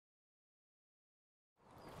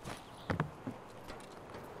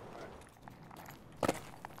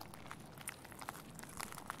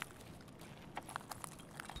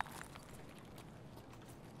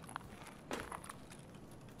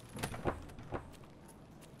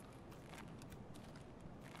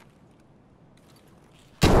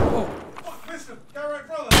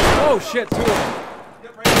Oh shit, two of them.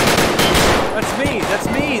 That's me, that's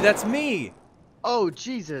me, that's me. Oh,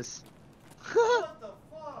 Jesus. What the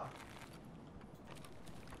fuck?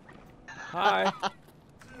 Hi.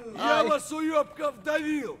 Я вас уёбков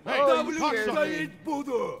давил! Давлю, давить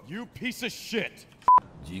буду! You piece of shit!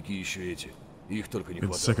 Дикие еще эти. Их только не Getting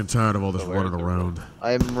хватает. sick and tired of all this running around.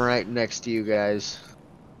 I'm right next to you guys.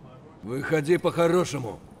 Выходи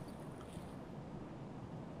по-хорошему.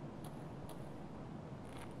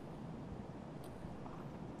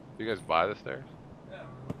 You guys buy the stairs?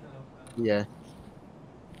 Yeah.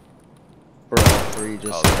 For all three,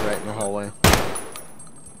 just right in the hallway.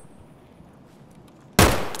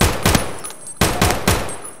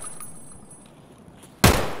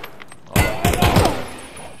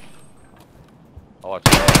 I'll watch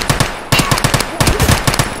it.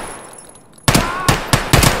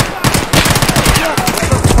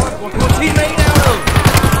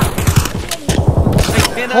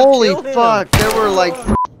 Holy fuck, there were like...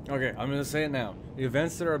 Okay, I'm gonna say it now. The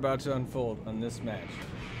events that are about to unfold on this match,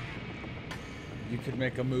 you could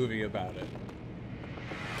make a movie about it.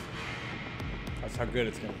 That's how good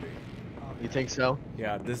it's gonna be. You think so?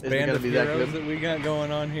 Yeah, this Is it band gonna of be that heroes good? that we got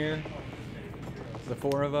going on here, the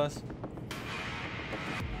four of us.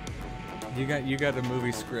 You got a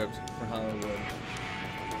movie script for Hollywood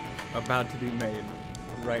about to be made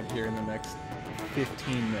right here in the next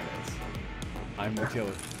 15 minutes. I'm the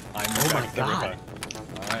killer. I'm the Oh my god.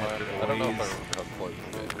 Alright, I don't know if I boys. remember how close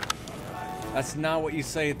it is. That's not what you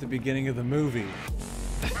say at the beginning of the movie.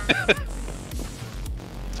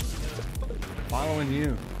 Following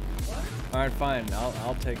you. Alright, fine.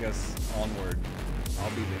 I'll take us onward. I'll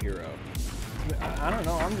be the hero. I don't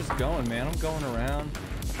know. I'm just going, man. I'm going around.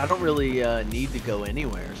 I don't really need to go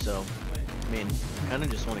anywhere, so... I mean, I kinda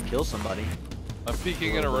just want to kill somebody. I'm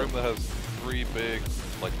peeking in a room that has 3 big,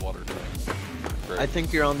 like, water tanks. Great. I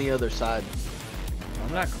think you're on the other side.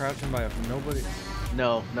 I'm not crouching by nobody.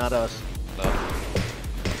 No, not us. No.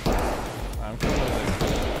 I'm coming over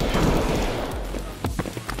there.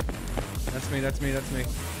 That's me, that's me, that's me.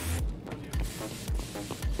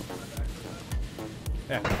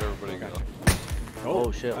 Yeah. Where'd everybody go?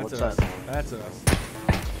 Oh shit, that's what's us. that? That's us.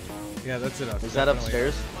 Yeah, that's it us. Is that Definitely.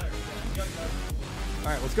 upstairs?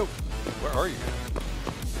 Alright, let's go. Where are you?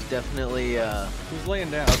 Definitely, Who's laying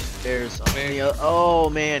down? upstairs. On the oh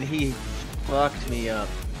man, he fucked me up.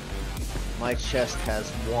 My chest has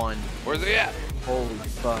 1. Where's he at? Holy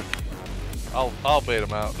fuck. I'll bait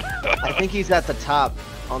him out. I think he's at the top,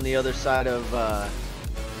 on the other side of,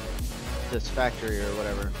 this factory or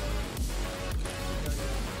whatever.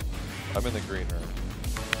 I'm in the green room.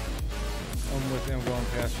 I'm with you, I'm going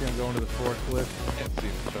past you, I'm going to the forklift. Can't see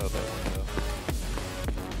each other. Window.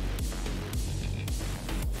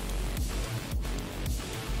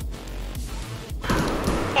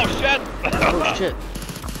 Oh shit! Oh shit.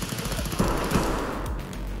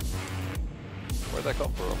 Where'd that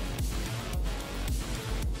come from?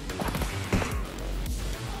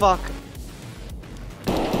 Fuck.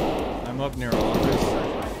 I'm up near office.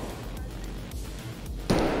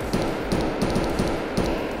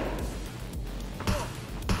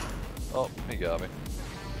 Oh, he got me.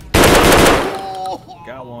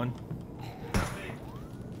 Got one.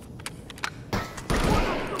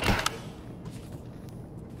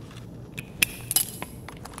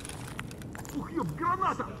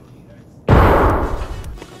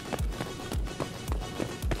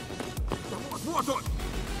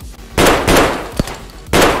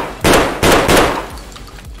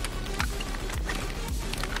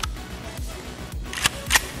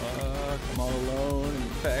 I'm all alone in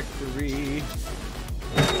the factory.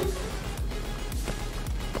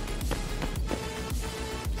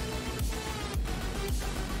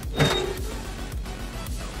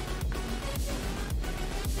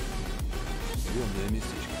 Съемное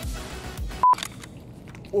местечко.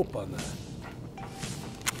 Опа-на.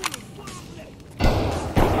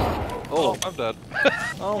 Oh, I'm dead.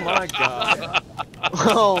 Oh my god.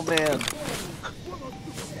 Oh man.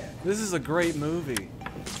 This is a great movie.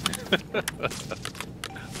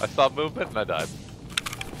 I saw movement and I died.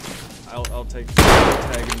 I'll take the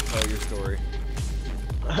tag and tell your story.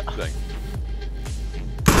 Dang.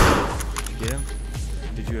 Did you get him?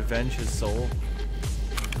 Did you avenge his soul?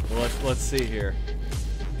 Well, let's see here.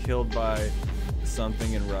 Killed by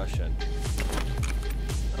something in Russian.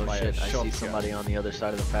 Oh By a shit, I see shotgun. somebody on the other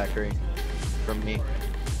side of the factory from me.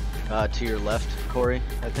 To your left, Corey,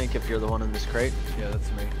 I think, if you're the one in this crate. Yeah, that's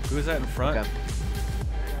me. Who is that in front? Okay.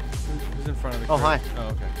 Who's in front of the Oh, crate? hi. Oh,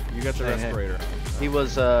 okay. You got the Hey, hey. respirator on. He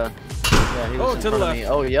was, yeah, he was Oh, in to the front of left. me.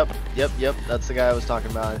 Oh, yep, that's the guy I was talking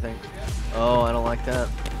about, I think. Oh, I don't like that.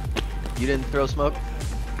 You didn't throw smoke?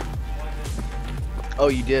 Oh,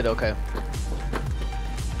 you did? Okay.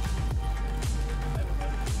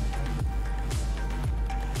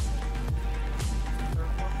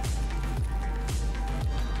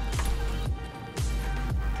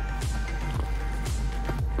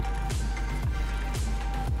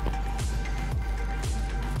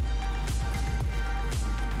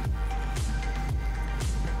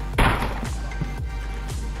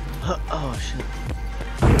 Oh shit.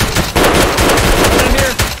 In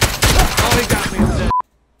here! Oh, he got me instead.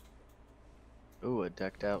 Ooh, a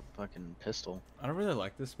decked out fucking pistol. I don't really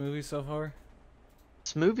like this movie so far.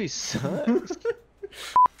 This movie sucks.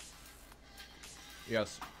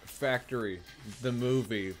 Yes, Factory, the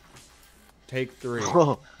movie. Take 3.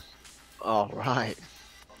 Oh. Alright.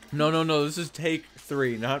 No, this is take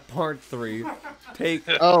 3, not part 3. Take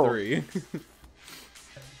Oh. 3.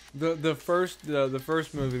 the first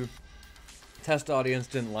movie, test audience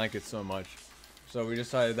didn't like it so much, so we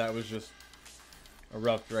decided that was just a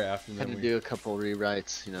rough draft, and Had then to do a couple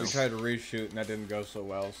rewrites, you know. we tried to reshoot, and that didn't go so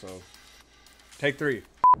well. So, take 3.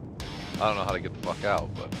 I don't know how to get the fuck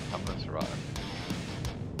out, but I'm gonna survive.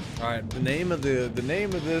 All right, the name of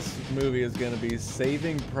this movie is gonna be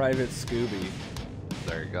Saving Private Skuby.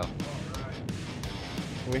 There you go.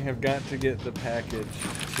 We have got to get the package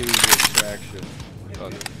to the extraction.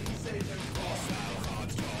 Okay.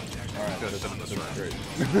 All right, Good, that's send this great.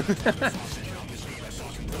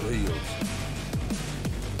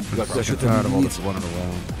 Как I'm насчет tired of all амуниции? this running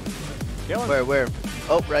around. Kill him. Where?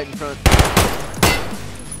 Oh, right in front.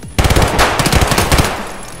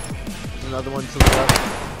 Another one to the left.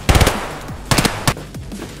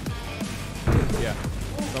 Yeah,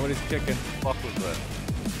 somebody's kicking. Fuck was that?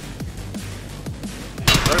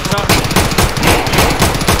 First up.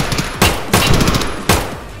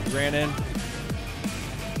 He ran in.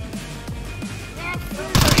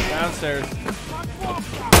 Downstairs.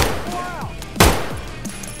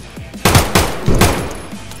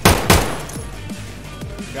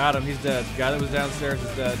 Got him, he's dead. Guy that was downstairs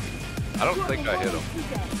is dead. I don't think I hit him.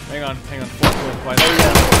 Hang on. Oh,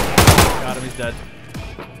 yeah. Got him, he's dead.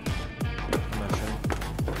 I'm not sure.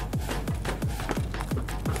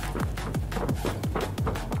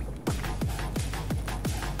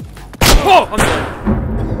 Oh! I'm dead!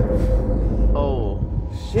 Oh.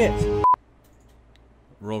 Shit!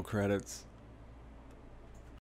 Roll credits.